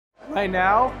Right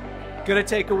now, gonna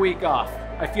take a week off.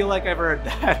 I feel like I've earned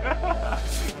that.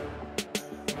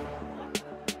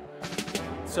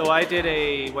 So I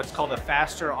did what's called a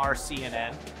faster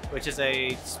RCNN, which is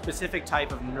a specific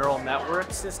type of neural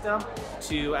network system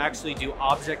to actually do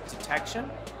object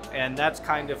detection. And that's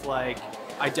kind of like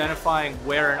identifying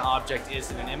where an object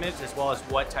is in an image as well as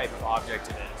what type of object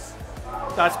it is.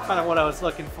 That's kind of what I was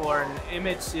looking for, and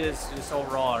images just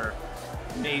overall are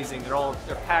amazing.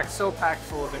 They're packed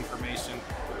full of information.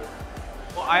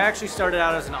 Well, I actually started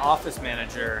out as an office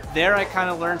manager. There I kind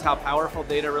of learned how powerful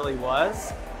data really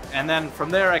was. And then from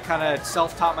there, I kind of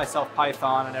self-taught myself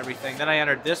Python and everything. Then I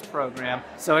entered this program.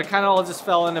 So it kind of all just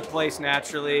fell into place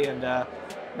naturally. And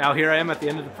now here I am at the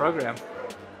end of the program.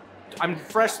 I'm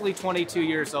freshly 22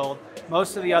 years old.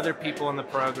 Most of the other people in the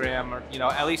program are,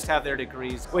 at least have their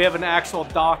degrees. We have an actual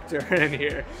doctor in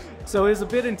here. So it was a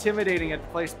bit intimidating at the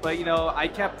place, but I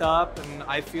kept up and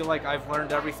I feel like I've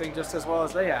learned everything just as well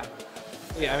as they have.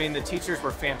 Yeah, I mean, the teachers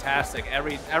were fantastic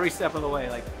every step of the way.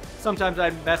 Like, sometimes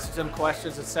I'd message them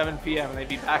questions at 7 p.m. and they'd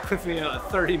be back with me in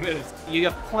 30 minutes. You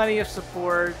have plenty of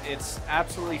support. It's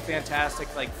absolutely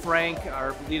fantastic. Like Frank,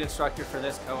 our lead instructor for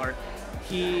this cohort,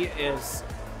 he is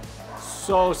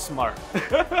so smart.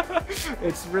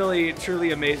 It's really,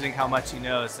 truly amazing how much he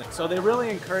knows. And so they really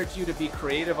encourage you to be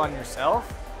creative on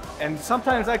yourself. And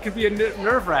sometimes that can be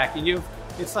nerve-wracking.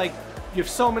 It's like you have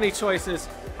so many choices.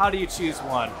 How do you choose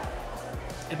one?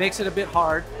 It makes it a bit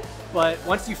hard. But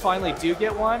once you finally do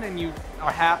get one and you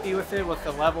are happy with it, with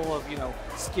the level of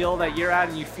skill that you're at,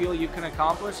 and you feel you can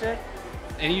accomplish it,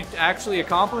 and you actually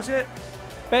accomplish it,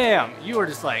 bam, you are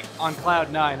just like on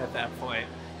cloud 9 at that point.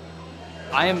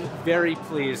 I am very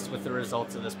pleased with the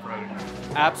results of this program.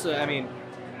 Absolutely. I mean,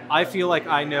 I feel like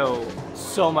I know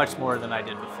so much more than I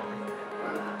did before.